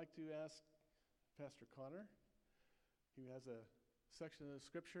 And I'd like to ask Pastor Connor, who has a section of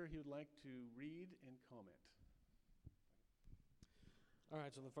scripture he would like to read and comment. All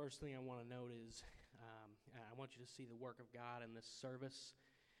right, so the first thing I want to note is I want you to see the work of God in this service.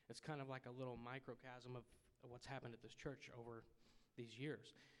 It's kind of like a little microcosm of what's happened at this church over these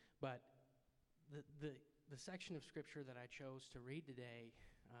years. But the section of scripture that I chose to read today,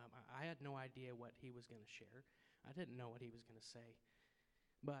 I had no idea what he was going to share. I didn't know what he was going to say.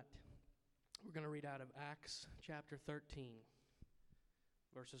 But we're going to read out of Acts chapter 13,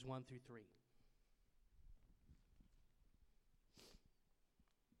 verses 1 through 3.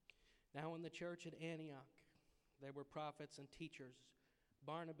 Now in the church at Antioch, there were prophets and teachers,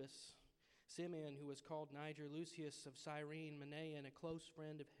 Barnabas, Simeon, who was called Niger, Lucius of Cyrene, Manaen, a close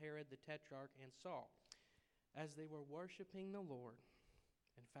friend of Herod the Tetrarch, and Saul. As they were worshiping the Lord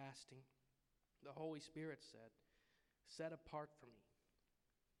and fasting, the Holy Spirit said, "Set apart for me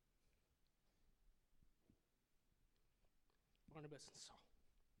Barnabas and Saul,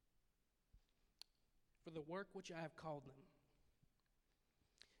 for the work which I have called them."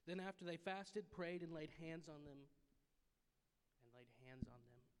 Then after they fasted, prayed, and laid hands on them,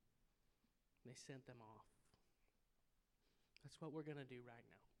 they sent them off. That's what we're going to do right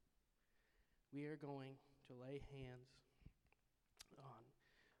now. We are going to lay hands on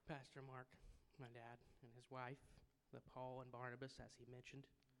Pastor Mark, my dad, and his wife, the Paul and Barnabas, as he mentioned.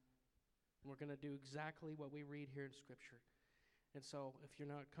 And we're going to do exactly what we read here in Scripture. And so if you're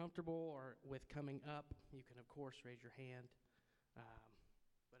not comfortable or with coming up, you can, of course, raise your hand.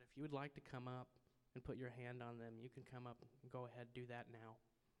 But if you would like to come up and put your hand on them, you can come up and go ahead and do that now.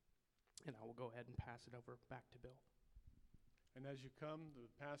 And I will go ahead and pass it over back to Bill. And as you come, the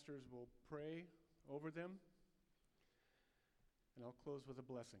pastors will pray over them. And I'll close with a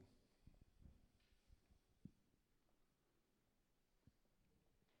blessing.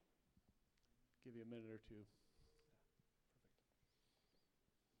 Give you a minute or two.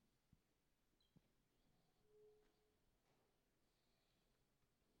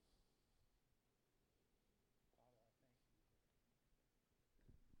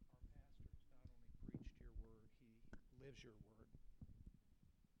 Lives your word.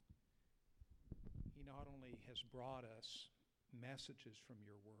 He not only has brought us messages from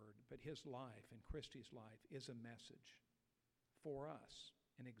your word, but his life and Christy's life is a message for us,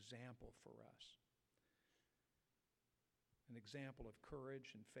 an example for us, an example of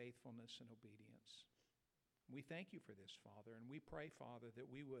courage and faithfulness and obedience. We thank you for this, Father, and we pray, Father,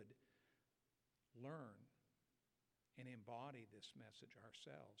 that we would learn and embody this message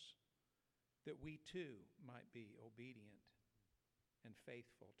ourselves, that we too might be obedient and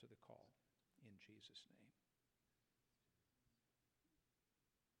faithful to the call. In Jesus' name.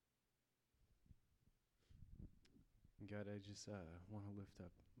 God, I just want to lift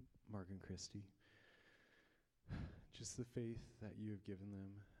up Mark and Christy. Just the faith that you have given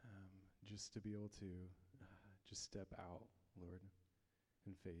them, just to be able to just step out, Lord,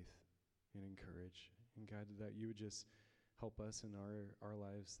 in faith and in courage. And God, that you would just help us in our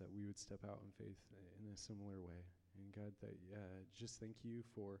lives, that we would step out in faith in a similar way. And God, that just thank you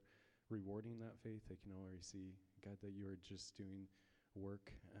for rewarding that faith. I can already see, God, that you are just doing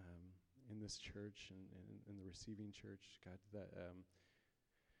work in this church and in the receiving church, God,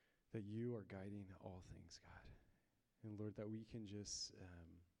 that you are guiding all things, God. And Lord, that we can just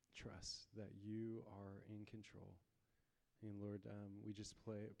trust that you are in control. And Lord, we just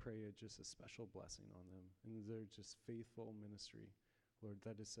pray just a special blessing on them. And they're just faithful ministry. Lord,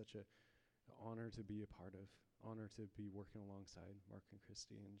 that is such an honor to be a part of, honor to be working alongside Mark and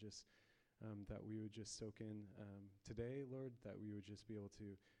Christy. And just that we would just soak in today, Lord, that we would just be able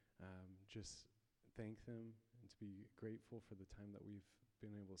to just thank them and to be grateful for the time that we've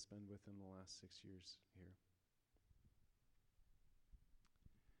been able to spend with them the last 6 years here.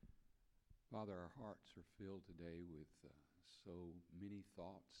 Father, our hearts are filled today with so many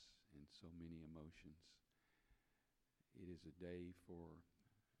thoughts and so many emotions. It is a day for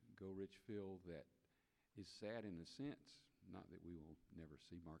Go Richfield that is sad in a sense, not that we will never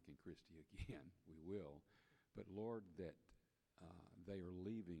see Mark and Christy again, we will, but Lord, that they are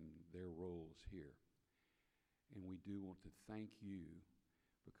leaving their roles here. And we do want to thank you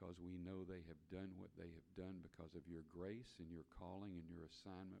because we know they have done what they have done because of your grace and your calling and your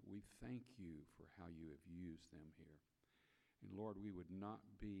assignment. We thank you for how you have used them here. And Lord, we would not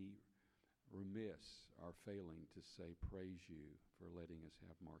be remiss or failing to say praise you for letting us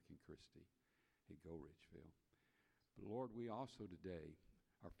have Mark and Christy at Go Richfield. But Lord, we also today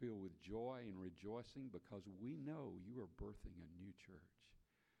are filled with joy and rejoicing because we know you are birthing a new church.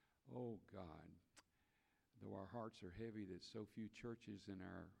 Oh God, though our hearts are heavy that so few churches in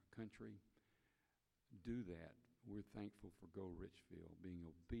our country do that, we're thankful for Go Richfield being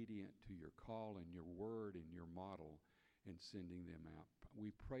obedient to your call and your word and your model and sending them out.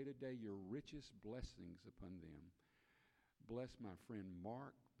 We pray today your richest blessings upon them. Bless my friend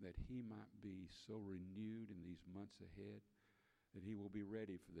Mark, that he might be so renewed in these months ahead, that he will be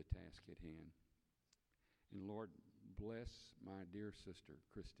ready for the task at hand. And Lord, bless my dear sister,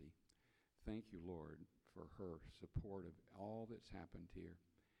 Christy. Thank you, Lord, for her support of all that's happened here.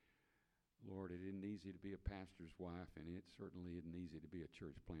 Lord, it isn't easy to be a pastor's wife, and it certainly isn't easy to be a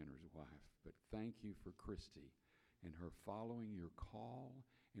church planter's wife. But thank you for Christy and her following your call,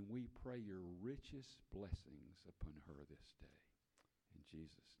 and we pray your richest blessings upon her this day. In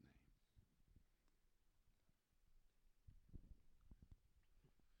Jesus' name.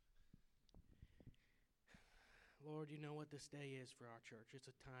 Lord, you know what this day is for our church. It's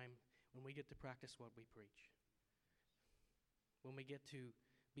a time when we get to practice what we preach, when we get to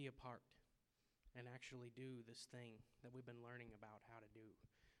be a part and actually do this thing that we've been learning about how to do,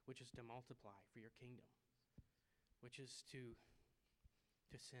 which is to multiply for your kingdom, which is to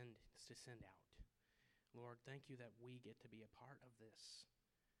send out. Lord, thank you that we get to be a part of this.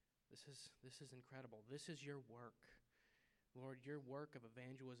 This is incredible. This is your work. Lord, your work of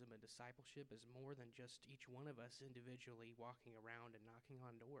evangelism and discipleship is more than just each one of us individually walking around and knocking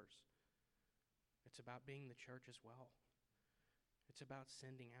on doors. It's about being the church as well. It's about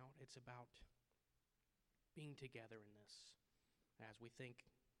sending out. It's about being together in this. as we think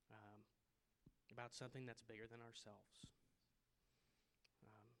about something that's bigger than ourselves.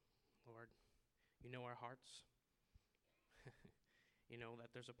 Lord, you know our hearts. You know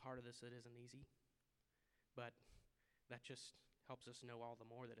that there's a part of this that isn't easy, but that just helps us know all the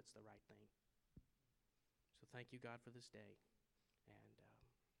more that it's the right thing. So thank you, God, for this day, and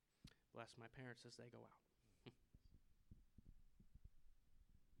bless my parents as they go out.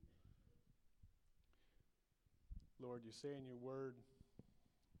 Lord, you say in your word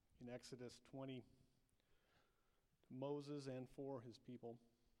in Exodus 20 to Moses and for his people,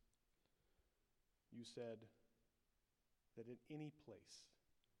 you said that in any place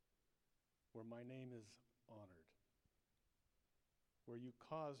where my name is honored, where you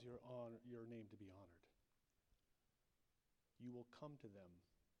cause your name to be honored, you will come to them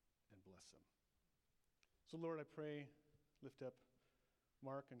and bless them. So Lord, I pray, lift up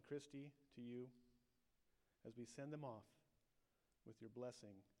Mark and Christy to you as we send them off with your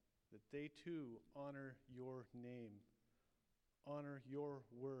blessing, that they too honor your name, honor your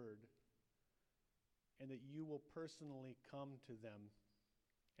word, and that you will personally come to them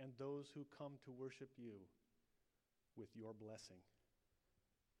and those who come to worship you with your blessing.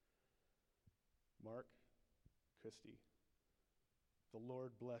 Mark, Christy, the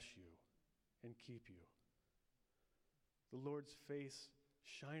Lord bless you and keep you. The Lord's face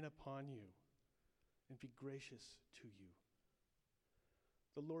shine upon you and be gracious to you.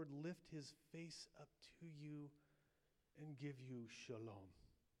 The Lord lift his face up to you and give you shalom.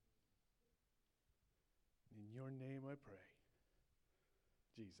 In your name I pray.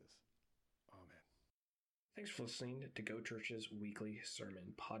 Jesus. Amen. Thanks for listening to Go Church's weekly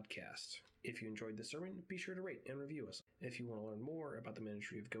sermon podcast. If you enjoyed the sermon, be sure to rate and review us. If you want to learn more about the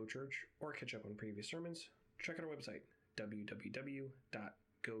ministry of Go Church or catch up on previous sermons, check out our website,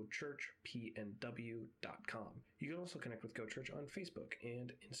 www.gochurchpnw.com. You can also connect with Go Church on Facebook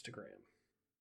and Instagram.